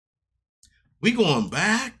We going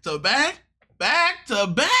back to back, back to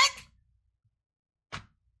back?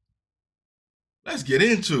 Let's get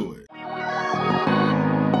into it.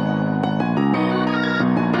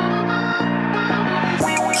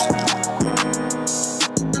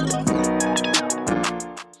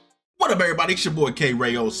 What up, everybody? It's your boy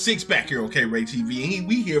K-Ray06 back here on K-RayTV, and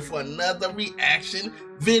we here for another reaction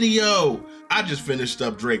video. I just finished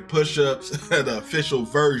up Drake Push-Ups, the official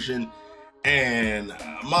version, and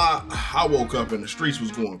I woke up and the streets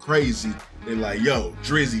was going crazy. They're like, yo,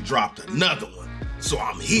 Drizzy dropped another one. So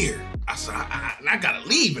I'm here. I said, I gotta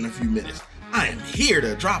leave in a few minutes. I am here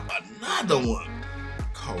to drop another one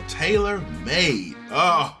called Taylor Made.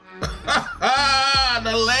 Oh,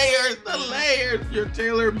 the layers, you're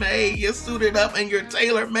Taylor Made, you're suited up and you're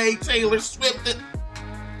Taylor Made, Taylor Swifted.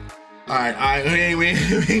 All right, we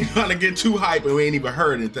ain't gonna get too hype and we ain't even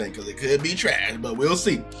heard anything because it could be trash, but we'll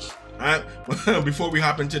see. All right, before we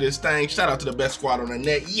hop into this thing, shout out to the best squad on the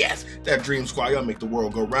net. Yes, that DreamSquad, y'all make the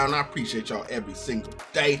world go round. I appreciate y'all every single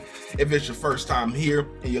day. If it's your first time here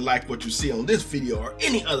and you like what you see on this video or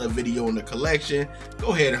any other video in the collection,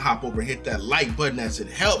 go ahead and hop over and hit that like button as it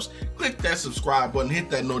helps. Click that subscribe button, hit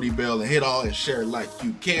that noti bell, and hit all and share like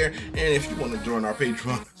you care. And if you want to join our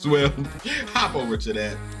Patreon as well, hop over to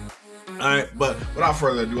that. All right, but without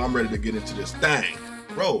further ado, I'm ready to get into this thing.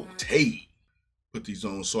 Rotate. Put these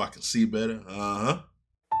on so I can see better. Oh,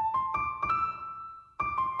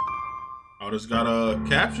 this got a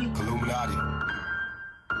caption? Illuminati.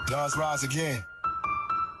 Does rise again.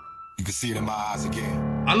 You can see it in my eyes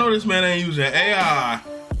again. I know this man ain't using AI.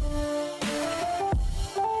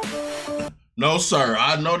 No, sir.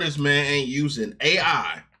 I know this man ain't using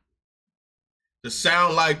AI to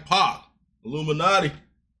sound like Pop. Illuminati.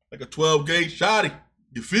 Like a 12-gauge shotty.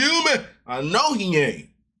 You feel me? I know he ain't.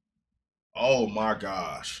 Oh my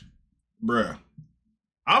gosh. Bruh.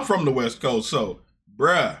 I'm from the West Coast, so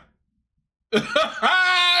bruh. The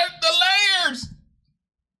layers.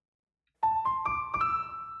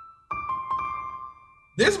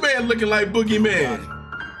 This man looking like Boogeyman.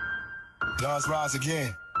 Does rise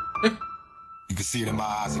again. You can see it in my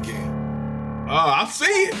eyes again. Oh, I see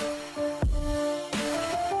it.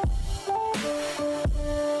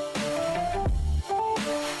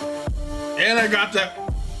 And I got that.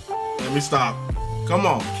 Let me stop. Come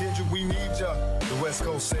on. Kendrick, we need ya. The West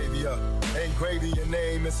Coast savior. Ain't great in your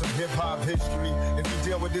name and some hip-hop history. If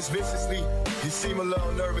you deal with this viciously, you seem a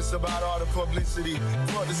little nervous about all the publicity.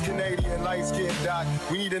 For this Canadian light-skinned doc,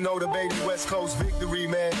 we need to know the baby West Coast victory,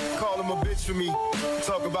 man. Call him a bitch for me.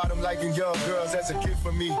 Talk about him liking young girls, that's a gift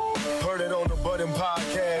for me. Heard it on the Buddin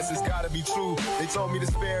podcast, it's gotta be true. They told me the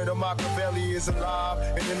spirit of Machiavelli is alive,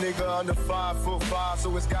 and the nigga under 5'5",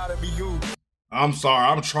 so it's gotta be you. I'm sorry,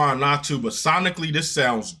 I'm trying not to, but sonically this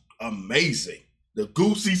sounds amazing. The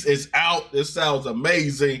Goosies is out. This sounds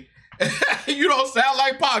amazing. You don't sound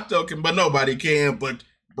like Pac token, but nobody can. But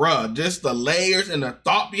bruh, just the layers and the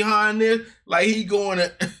thought behind this, like he going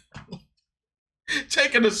to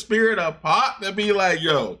taking the spirit of Pac to be like,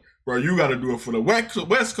 yo, bro, you got to do it for the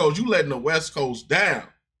West Coast. You letting the West Coast down.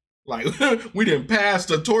 Like, we didn't pass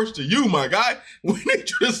the torch to you, my guy. We need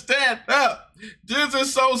you to stand up. This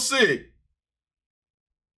is so sick.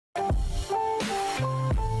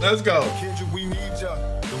 Let's go. Kendrick, we need ya.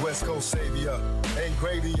 The West Coast savior. Ain't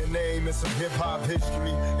great in your name and some hip-hop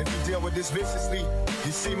history. If you deal with this viciously,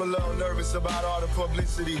 you seem a little nervous about all the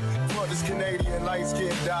publicity. For this Canadian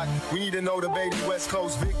light-skinned doc, we need to know the baby West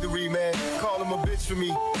Coast victory, man. Call him a bitch for me.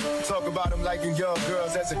 Talk about him liking young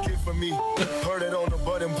girls, that's a gift for me. Heard it on the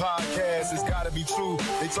Buddin podcast, it's gotta be true.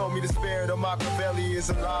 They told me the spirit of Machiavelli is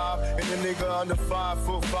alive, and the nigga under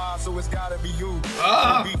 5'5", so it's gotta be you.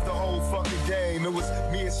 Beat the whole fucking game. It was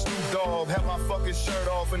me and Snoop Dogg, had my fucking shirt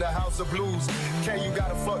off in the House of Blues. K, you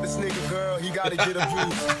gotta fuck this nigga, girl, he gotta get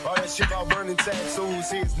abused. All that shit about burning tattoos,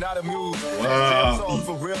 he is not amused. Wow.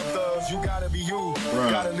 For real thugs, you gotta be you.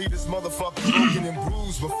 Gotta leave this motherfucker broken and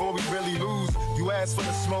bruised before we really lose. You asked for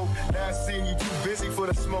the smoke, now I seen you too busy for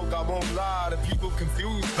the smoke. I won't lie, the people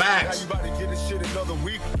confused. Facts. Now you about to get this shit another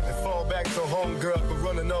week and fall back to home, girl, but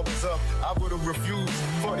running numbers up, I would've refused.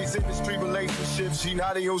 For these industry relationships, she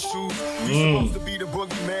not in your shoes. You supposed to be the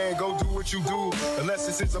boogeyman, go do what you do. Unless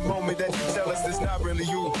this is a moment that you tell us it's not really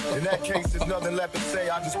you. In that case, there's nothing left to say,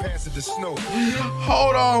 I just pass it to Snoop.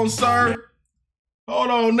 Hold on, sir. Hold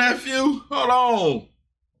on, nephew. Hold on.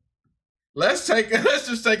 Let's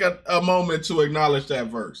just take a moment to acknowledge that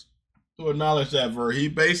verse. He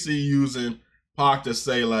basically using Pac to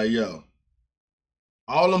say like, yo,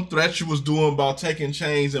 all them threats you was doing about taking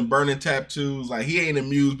chains and burning tattoos, like he ain't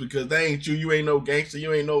amused because they ain't you. You ain't no gangster.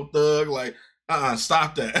 You ain't no thug. Like,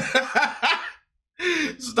 stop that.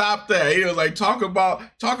 Stop that. He was like, talk about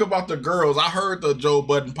the girls. I heard the Joe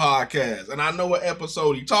Budden podcast, and I know what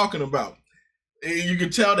episode he's talking about. You can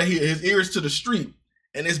tell that his ears to the street,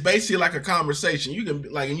 and it's basically like a conversation. You can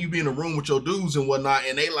like, and you be in a room with your dudes and whatnot,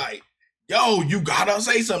 and they like, yo, you gotta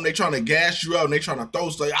say something. They trying to gas you up, and they trying to throw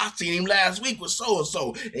stuff. I seen him last week with so and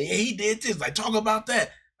so, and he did this. Like, talk about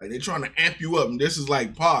that. Like, they trying to amp you up, and this is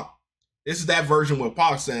like Pac. This is that version with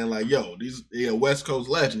Pac saying like, yo, these West Coast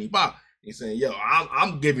legend. He Pac. He's saying, yo,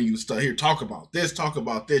 I'm giving you stuff here. Talk about this. Talk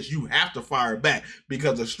about this. You have to fire back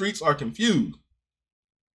because the streets are confused.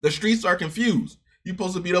 The streets are confused. You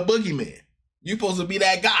supposed to be the boogeyman. You supposed to be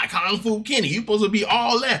that guy, Kung Fu Kenny. You supposed to be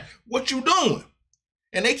all that. What you doing?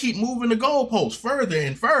 And they keep moving the goalposts further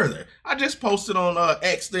and further. I just posted on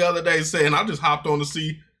X the other day saying I just hopped on to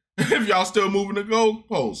see if y'all still moving the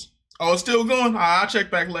goalposts. Oh, it's still going? I'll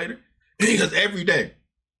check back later. Because every day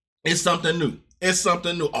it's something new. It's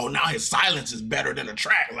something new. Oh, now his silence is better than a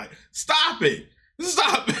track. Like, stop it.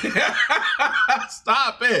 Stop it.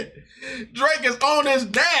 Stop it. Drake is on his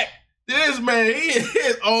neck. This man, he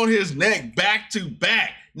is on his neck back to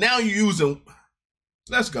back. Now you using.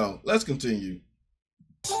 Let's go. Let's continue.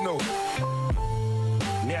 Snoop.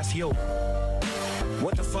 Nephew.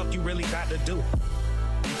 What the fuck you really got to do?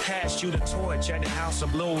 Passed you the torch at the House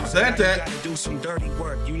of Blues. Said that. You gotta do some dirty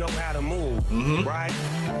work. You know how to move, right?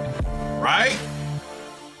 Right?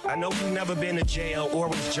 I know you never been to jail,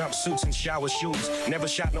 always jumpsuits and shower shoes. Never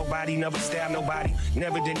shot nobody, never stabbed nobody,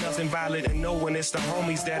 never did nothing violent and no one. It's the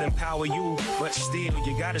homies that empower you. But still,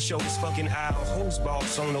 you gotta show this fucking aisle who's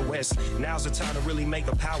boss on the West. Now's the time to really make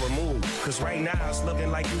a power move. Cause right now it's looking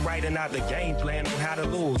like you writing out the game plan on how to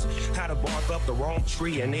lose. How to bark up the wrong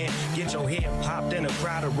tree and then get your head popped in a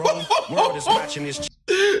crowd of wrong. World is watching this.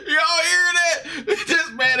 Y'all hear that?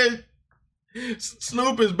 This man is.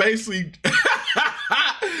 Snoop is basically.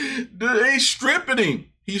 He's stripping him.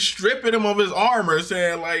 He's stripping him of his armor,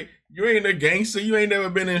 saying like, you ain't a gangster. You ain't never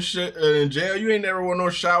been in jail. You ain't never worn no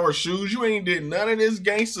shower shoes. You ain't did none of this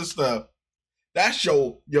gangster stuff. That's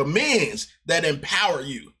your mans that empower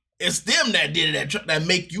you. It's them that did it that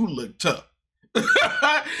make you look tough.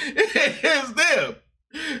 It's them.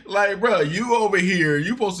 Like, bro, you over here,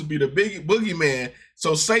 you supposed to be the big boogeyman,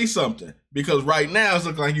 so say something. Because right now it's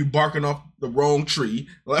looking like you barking off the wrong tree.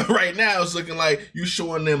 Like right now it's looking like you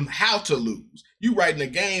showing them how to lose. You writing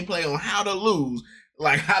a gameplay on how to lose,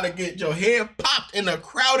 like how to get your head popped in a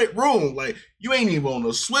crowded room. Like you ain't even on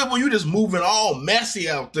a swivel, you just moving all messy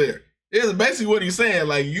out there. It's basically what he's saying,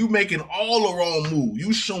 like you making all the wrong moves.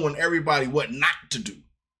 You showing everybody what not to do.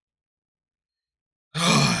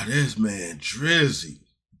 Ah, this man Drizzy.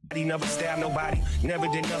 He never stabbed nobody, never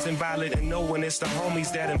did nothing violent and no one. It's the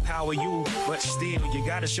homies that empower you. But still, you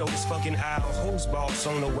gotta show this fucking aisle who's boss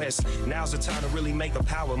on the West. Now's the time to really make a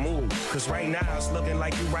power move. Cause right now it's looking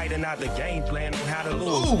like you writing out the game plan on how to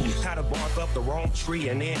lose. How to bark up the wrong tree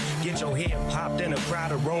and then get your head popped in a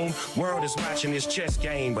crowded room. World is watching this chess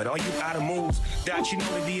game, but are you out of moves? That you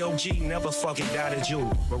know the DOG never fucking doubted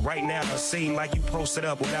you. But right now it seems like you posted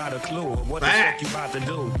up without a clue of what the fuck you about to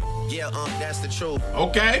do. Yeah, that's the truth.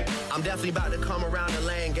 Okay. I'm definitely about to come around the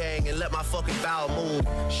land gang and let my fucking bow move.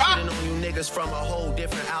 Shooting on you niggas from a whole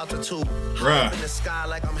different altitude. Up in the sky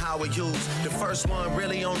like I'm Howard Hughes. The first one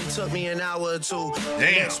really only took me an hour or two. Damn. The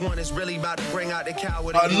next one is really about to bring out the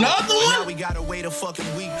coward. Another one? Now we gotta wait a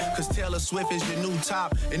fucking week. Cause Taylor Swift is your new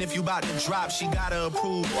top. And if you about to drop, she gotta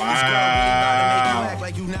approve. Wow. This girl really about to make you act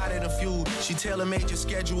like you not in a feud. She tailor made your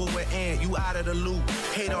schedule with Ant. You out of the loop.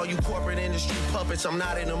 Hate all you corporate industry puppets. I'm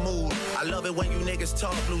not in the mood. I love it when you niggas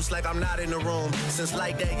talk loose like I'm not in the room. Since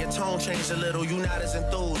like that, your tone changed a little. You not as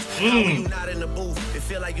enthused. How when you not in the booth, it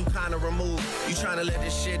feel like you kind of removed. You trying to let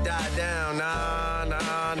this shit die down. Nah.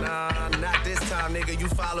 Not this time, nigga. You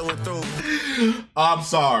following through. I'm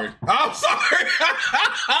sorry. I'm sorry,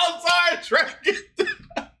 Drake.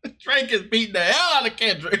 Drake is beating the hell out of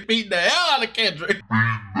Kendrick. Beating the hell out of Kendrick.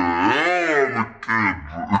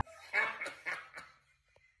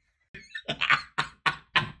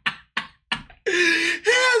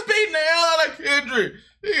 Kendrick.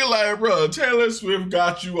 He like, bro, Taylor Swift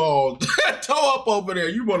got you all toe up over there.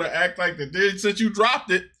 You want to act like the did since you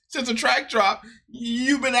dropped it, since the track dropped.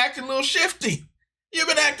 You've been acting a little shifty.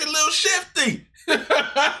 Now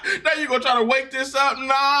you gonna try to wake this up?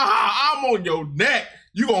 Nah, I'm on your neck.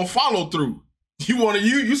 You gonna follow through.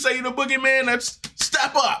 You say the boogeyman? Let's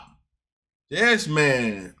step up. Yes,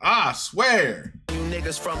 man. I swear. You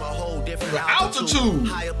niggas from a whole different altitude.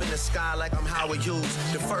 High up in the sky like I'm Howard Hughes.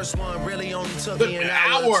 The first one really only took me an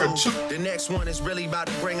hour or two. The next one is really about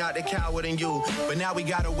to bring out the coward in you. But now we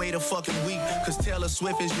gotta wait a fucking week, cause Taylor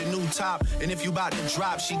Swift is your new top. And if you about to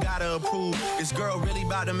drop, she gotta approve. This girl really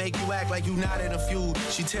about to make you act like you not in a feud.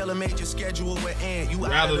 She tailor made your schedule with Ant. You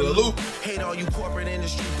out of the loop. Hate all you corporate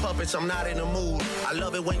industry puppets, I'm not in the mood. I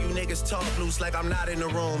love it when you niggas talk loose like I'm not in the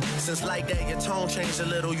room. Since like that, your tone changed a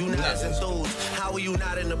little, you not as enthused. How are you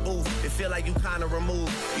not in the booth? It feel like you kinda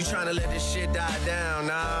removed. You tryna let this shit die down.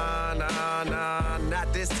 Nah,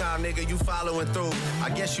 not this time, nigga, you following through. I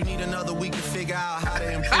guess you need another week to figure out how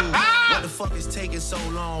to improve. What the fuck is taking so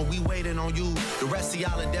long? We waiting on you. The rest of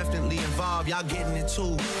y'all are definitely involved, y'all getting it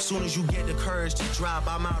too. Soon as you get the courage to drop,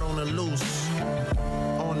 I'm out on the loose.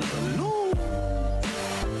 On the loose.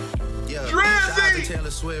 Yeah, shout out to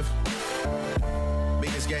Taylor Swift.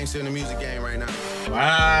 Biggest gangster in the music game right now.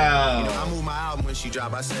 Wow. You know, I moved my album when she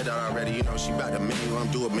dropped. I said that already. You know, she about to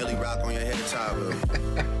do a Millie Rock on your head top.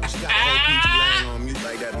 She got the whole PG laying on mute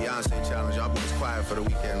like that Beyonce challenge. Y'all was quiet for the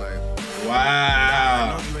weekend. Like,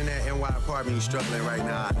 wow. I know you in that NY apartment, you struggling right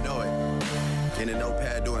now. I know it. In a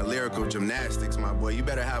notepad doing lyrical gymnastics, my boy. You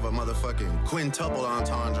better have a motherfucking quintuple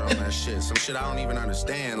entendre on that shit. Some shit I don't even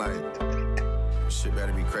understand. Like, shit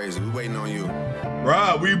better be crazy. We waiting on you.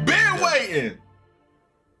 Bruh, we been waiting.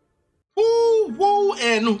 Woo, woo,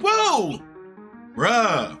 and woo.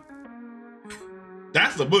 Bruh.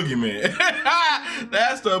 That's the boogeyman.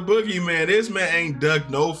 That's the boogeyman. This man ain't ducked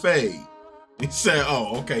no fade. He said,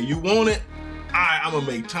 oh, okay, you want it? All right, I'm gonna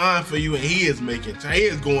make time for you, and he is making time. He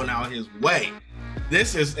is going out his way.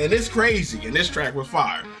 This is, and it's crazy, and this track was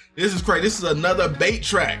fire. This is crazy. This is another bait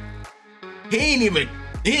track. He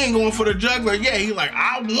ain't going for the juggler. Yeah, he like,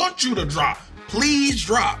 I want you to drop. Please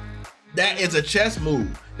drop. That is a chess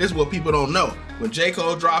move. This is what people don't know. When J.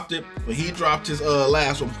 Cole dropped it, when he dropped his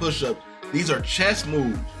last one, Push Up, these are chess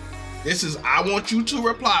moves. This is, I want you to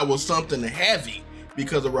reply with something heavy,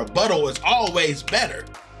 because a rebuttal is always better.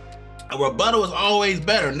 A rebuttal is always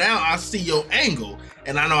better. Now I see your angle,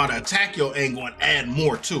 and I know how to attack your angle and add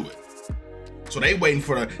more to it. So they waiting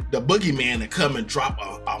for the boogeyman to come and drop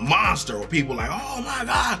a monster, where people like, oh my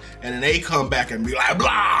God. And then they come back and be like,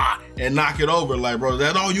 blah, and knock it over. Like, bro, is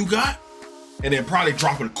that all you got? And then probably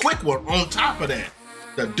drop a quick one on top of that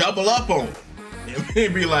to double up on them.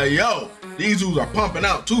 And be like, yo, these dudes are pumping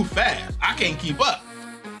out too fast. I can't keep up.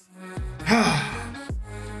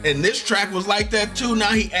 And this track was like that too.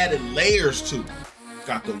 Now he added layers to it.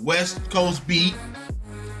 Got the West Coast beat,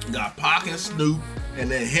 got Pac and Snoop,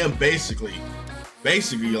 and then him basically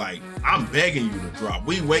like, I'm begging you to drop.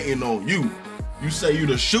 We waiting on you. You say you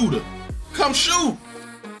the shooter. Come shoot.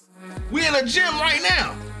 We in a gym right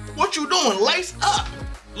now. What you doing? Lace up.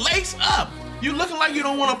 Lace up. You looking like you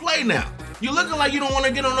don't want to play now. You looking like you don't want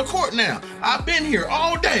to get on the court now. I've been here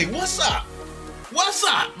all day. What's up? What's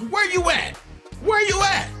up? Where you at? Where you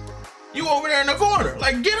at? You over there in the corner.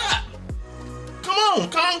 Like, get up. Come on,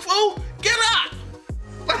 Kung Fu. Get up.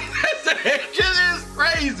 Like, that just is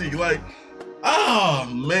crazy. Like, oh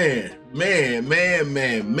man.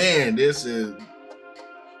 This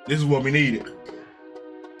is what we needed.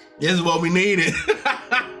 This is what we needed.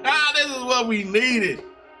 This is what we needed.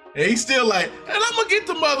 And he's still like, and I'm gonna get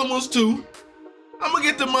the other ones too. I'm gonna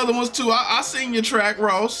get the other ones too. I seen your track,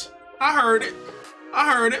 Ross. I heard it.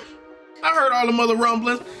 I heard all the mother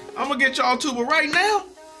rumblings. I'm gonna get y'all too, but right now,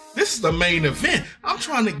 this is the main event. I'm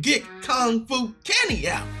trying to get Kung Fu Kenny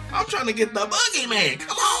out. I'm trying to get the boogeyman.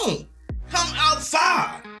 Come on. Come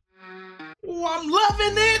outside. Oh, I'm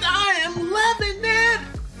loving it. I am loving it.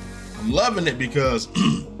 I'm loving it because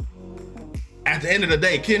at the end of the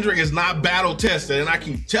day, Kendrick is not battle tested. And I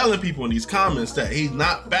keep telling people in these comments that he's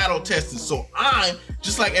not battle tested. So I'm,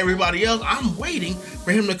 just like everybody else, I'm waiting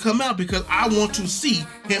for him to come out because I want to see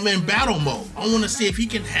him in battle mode. I want to see if he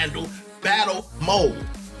can handle battle mode.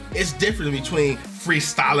 It's different between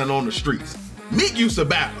freestyling on the streets. Meek used to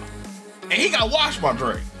battle, and he got washed by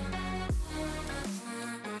Drake.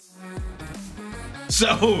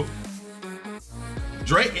 So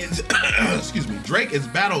Drake is, excuse me, Drake is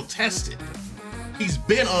battle tested. He's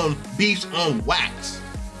been on beats on wax.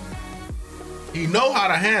 He know how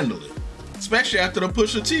to handle it, especially after the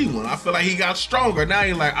Pusha T one. I feel like he got stronger. Now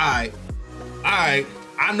he's like, all right,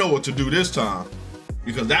 I know what to do this time,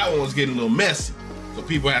 because that one was getting a little messy. So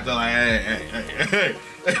people have to like, hey,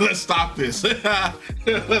 let's stop this.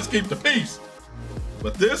 Let's keep the peace.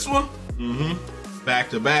 But this one, back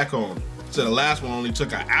to back on it. So the last one only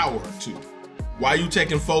took an hour or two. Why you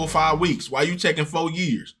taking 4 or 5 weeks? Why you taking 4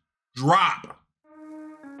 years? Drop.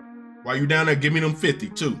 Why you down there? Give me them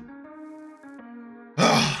 50 too.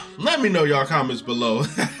 Let me know y'all comments below.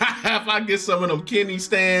 If I get some of them Kenny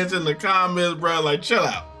stands in the comments, bro, like chill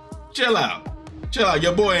out. Chill out. Chill out.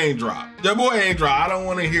 Your boy ain't dropped. Your boy ain't dropped. I don't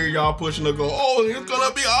want to hear y'all pushing to go, oh, it's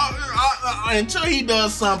gonna be until he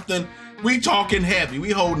does something. We talking heavy.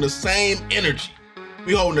 We holding the same energy.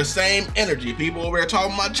 We holding the same energy. People over there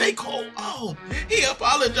talking about J. Cole. Oh, he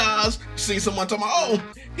apologized. See someone talking about, oh,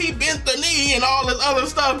 he bent the knee and all this other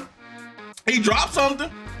stuff. He dropped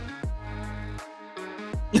something.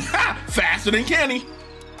 Faster than Kenny.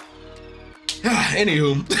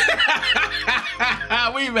 Anywho,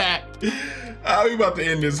 we back. We about to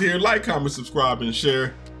end this here. Like, comment, subscribe, and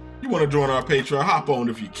share. You want to join our Patreon? Hop on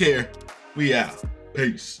if you care. We out.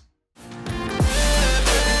 Peace.